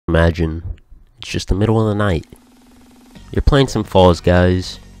Imagine, it's just the middle of the night. You're playing some Falls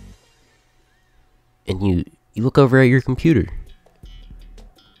Guys, and you look over at your computer,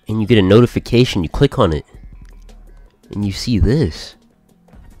 and you get a notification, you click on it, and you see this.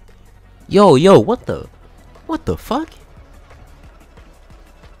 Yo, what the fuck?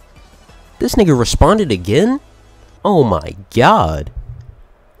 This nigga responded again? Oh my god.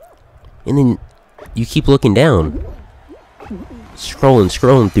 And then you keep looking down,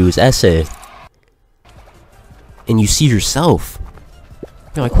 scrolling through his essay, and you see yourself.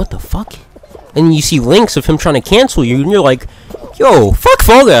 You're like, what the fuck? And then you see links of him trying to cancel you, and you're like, yo, fuck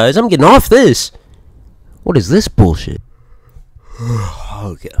Fall Guys, I'm getting off this. What is this bullshit?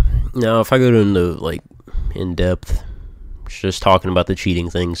 Okay. Now, if I go into, like, in-depth, just talking about the cheating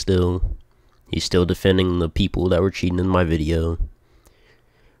thing still. He's still defending the people that were cheating in my video.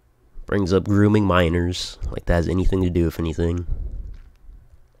 Brings up grooming minors, like that has anything to do with anything.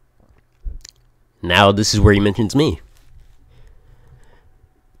 Now this is where he mentions me.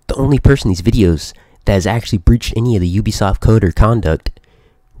 The only person in these videos that has actually breached any of the Ubisoft code or conduct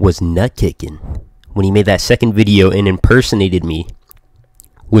was Nutkickin, when he made that second video and impersonated me,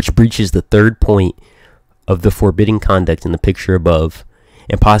 which breaches the third point of the forbidden conduct in the picture above,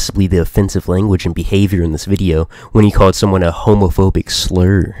 and possibly the offensive language and behavior in this video when he called someone a homophobic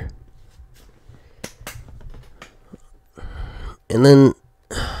slur. And then,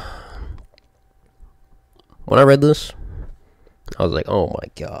 when I read this, I was like, oh my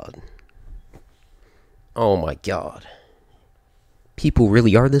god. Oh my god. People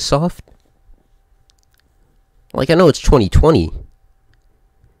really are this soft? Like, I know it's 2020,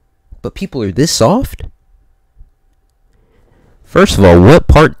 but people are this soft? First of all, what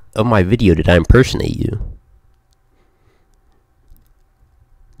part of my video did I impersonate you?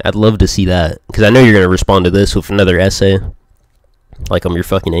 I'd love to see that, because I know you're going to respond to this with another essay, like I'm your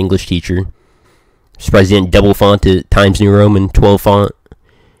fucking English teacher. Surprised you didn't double font it Times New Roman 12 font.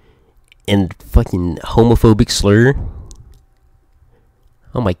 And fucking homophobic slur.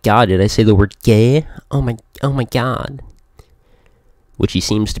 Oh my god, did I say the word gay? Oh my god. Which he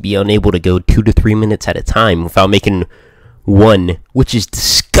seems to be unable to go 2 to 3 minutes at a time without making one, which is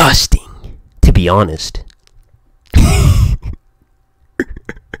disgusting, to be honest.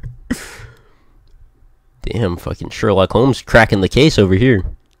 Damn, fucking Sherlock Holmes cracking the case over here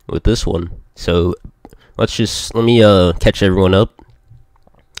with this one. So let me catch everyone up.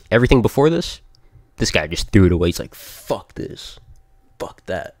 Everything before this guy just threw it away. He's like, fuck this, fuck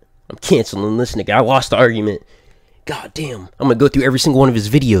that, I'm canceling this nigga, I lost the argument, god damn, I'm gonna go through every single one of his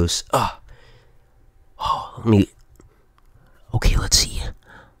videos. Okay, let's see.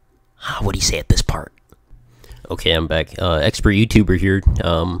 What'd he say at this part? Okay, I'm back. Expert YouTuber here.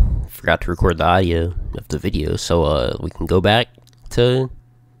 Forgot to record the audio of the video, so we can go back to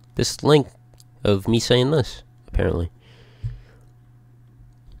this link of me saying this, apparently.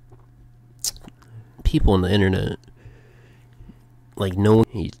 People on the internet, like, no,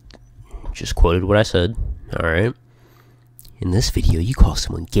 he just quoted what I said. Alright. In this video, you call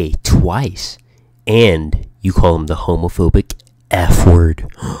someone gay twice, and you call him the homophobic F word.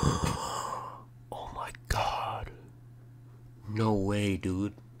 Oh my god. No way,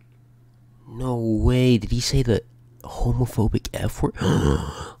 dude. No way. Did he say the homophobic F word?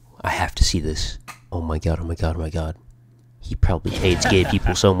 I have to see this. Oh my god, oh my god, oh my god. He probably hates gay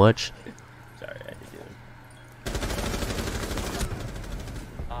people so much. Sorry, I had to do it.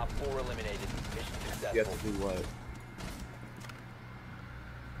 4 eliminated. Mission successful. You have to do what?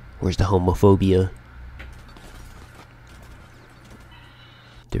 Where's the homophobia?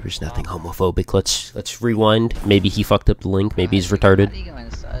 There was nothing homophobic. Let's rewind. Maybe he fucked up the link. Maybe he's retarded.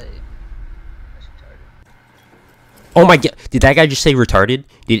 Oh my god. Did that guy just say retarded?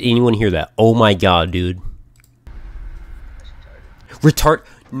 Did anyone hear that? Oh my god, dude. Retard?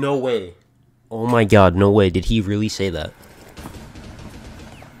 No way. Oh my god, no way. Did he really say that?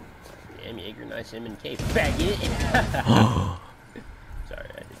 Damn, Jaeger, nice M&K, faggot. Sorry,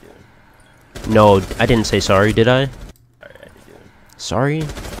 I had to do it. No, I didn't say sorry, did I? Sorry?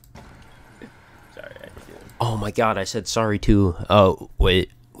 Sorry, I had to do it. Oh my god, I said sorry too. Oh,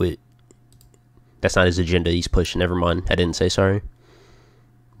 wait. That's not his agenda he's pushing. Never mind. I didn't say sorry.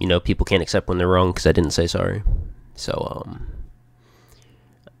 You know, people can't accept when they're wrong because I didn't say sorry. So,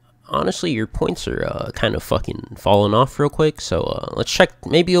 honestly, your points are kind of fucking falling off real quick. So, let's check.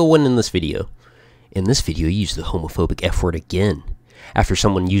 Maybe you'll win in this video. In this video, you use the homophobic F word again after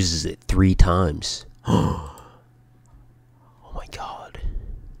someone uses it 3 times. Oh my god.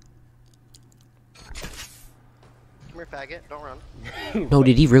 Come here, faggot. Don't run. No,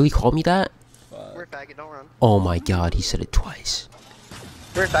 did he really call me that? Come here, faggot. Don't run. Oh my god, he said it twice.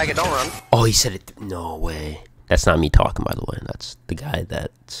 Come here, faggot, don't run. Oh, he said it. No way. That's not me talking, by the way. That's the guy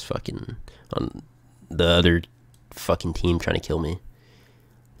that's fucking on the other fucking team trying to kill me.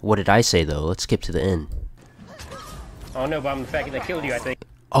 What did I say, though? Let's skip to the end. Oh no, but I'm the faggot that killed you, I think.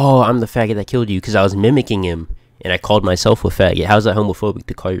 Oh, I'm the faggot that killed you because I was mimicking him, and I called myself a faggot. How's that homophobic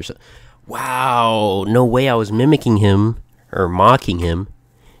to call yourself? Wow, no way I was mimicking him or mocking him.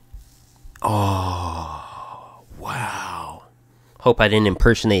 Oh, wow. Hope I didn't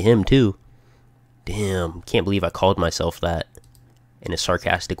impersonate him, too. Damn, can't believe I called myself that in a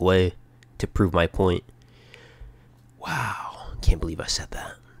sarcastic way to prove my point. Wow, can't believe I said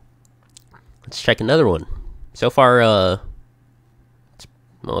that. Let's check another one. So far, well,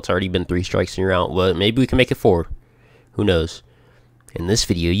 it's already been 3 strikes and you're out, but maybe we can make it 4. Who knows? In this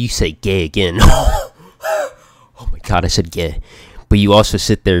video, you say gay again. Oh my god, I said gay. But you also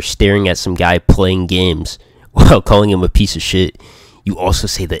sit there staring at some guy playing games while calling him a piece of shit. You also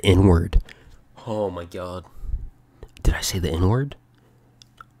say the N-word. Oh my god. Did I say the N-word?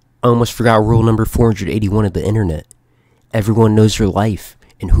 I almost forgot rule number 481 of the internet. Everyone knows your life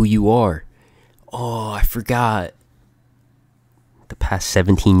and who you are. Oh, I forgot. The past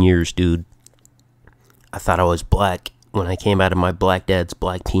 17 years, dude. I thought I was black when I came out of my black dad's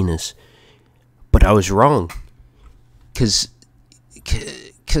black penis. But I was wrong. Cause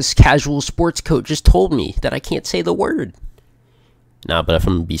casual sports coach just told me that I can't say the word. Nah, but if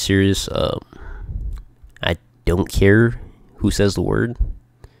I'm gonna be serious, I don't care who says the word.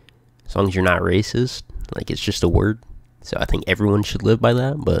 As long as you're not racist. Like, it's just a word. So I think everyone should live by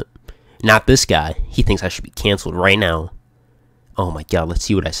that, but not this guy. He thinks I should be canceled right now. Oh my god, let's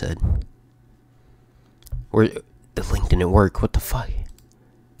see what I said. Where the link didn't work. What the fuck?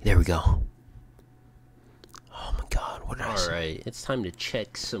 There we go. Oh my god, what did I say? Alright, it's time to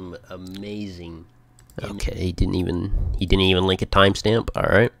check some amazing. Okay, he didn't even link a timestamp.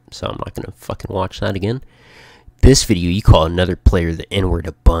 Alright, so I'm not gonna fucking watch that again. This video, you call another player the N-word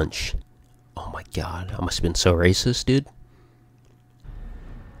a bunch. Oh my god, I must have been so racist, dude.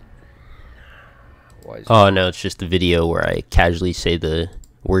 Oh no, it's just the video where I casually say the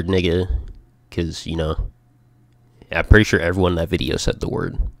word nigga. Because, you know, I'm pretty sure everyone in that video said the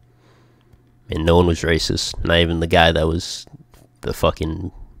word. And no one was racist. Not even the guy that was the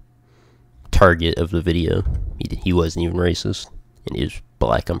fucking target of the video. He wasn't even racist. And he was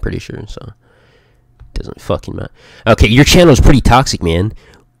black, I'm pretty sure, so doesn't fucking matter. Okay, your channel is pretty toxic, man.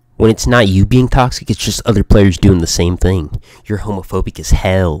 When it's not you being toxic, it's just other players doing the same thing. You're homophobic as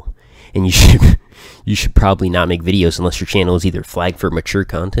hell. And you should probably not make videos unless your channel is either flagged for mature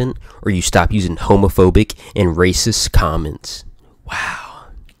content or you stop using homophobic and racist comments. Wow.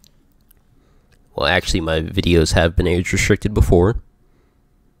 Well, actually, my videos have been age restricted before.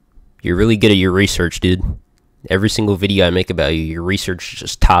 You're really good at your research, dude. Every single video I make about you, your research is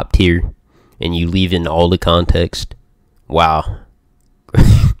just top tier. And you leave in all the context. Wow.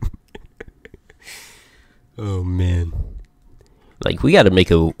 Oh, man. Like, we gotta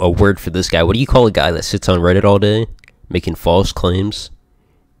make a word for this guy. What do you call a guy that sits on Reddit all day making false claims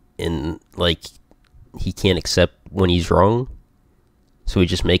and, like, he can't accept when he's wrong? So he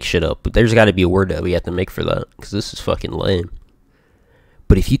just makes shit up. But there's gotta be a word that we have to make for that, because this is fucking lame.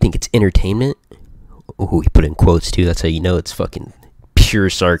 But if you think it's entertainment, oh, he put in quotes too, that's how you know it's fucking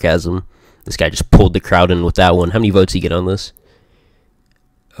pure sarcasm. This guy just pulled the crowd in with that one. How many votes did he get on this?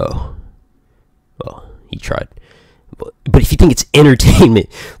 Oh. Well, he tried. But if you think it's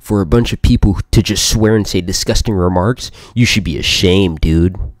entertainment for a bunch of people to just swear and say disgusting remarks, you should be ashamed,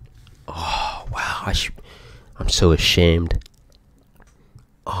 dude. Oh, wow. I'm so ashamed.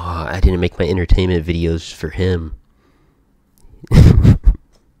 Oh, I didn't make my entertainment videos for him.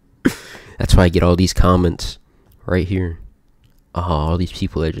 That's why I get all these comments right here. Oh, all these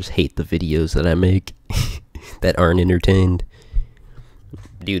people that just hate the videos that I make that aren't entertained.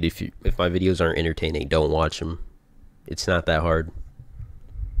 Dude, if my videos aren't entertaining, don't watch them. It's not that hard.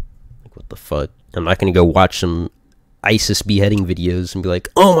 Like, what the fuck? I'm not gonna go watch some ISIS beheading videos and be like,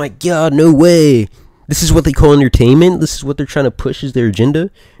 oh my god, no way. This is what they call entertainment? This is what they're trying to push as their agenda?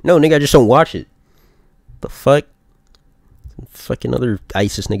 No, nigga, I just don't watch it. The fuck? Fucking other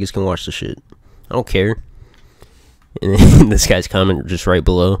ISIS niggas can watch the shit. I don't care. And then this guy's comment just right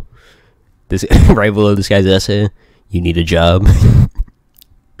below. Right below this guy's essay. You need a job.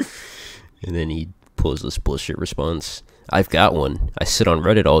 And then he pulls this bullshit response. I've got one. I sit on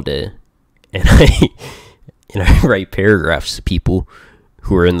Reddit all day. And I write paragraphs to people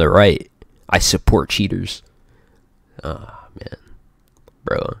who are in the right. I support cheaters. Ah, man.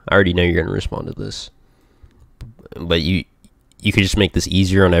 Bro, I already know you're gonna respond to this. But you could just make this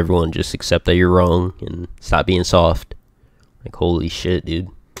easier on everyone. Just accept that you're wrong and stop being soft. Like, holy shit, dude.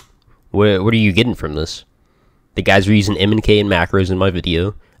 What are you getting from this? The guys were using M and K and macros in my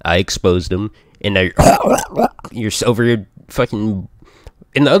video. I exposed them, and now you're over here fucking.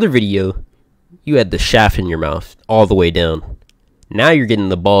 In the other video, you had the shaft in your mouth all the way down. Now you're getting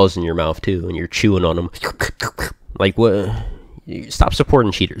the balls in your mouth too, and you're chewing on them. Like, what? Stop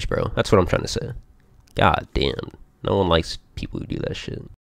supporting cheaters, bro. That's what I'm trying to say. God damn. No one likes people who do that shit.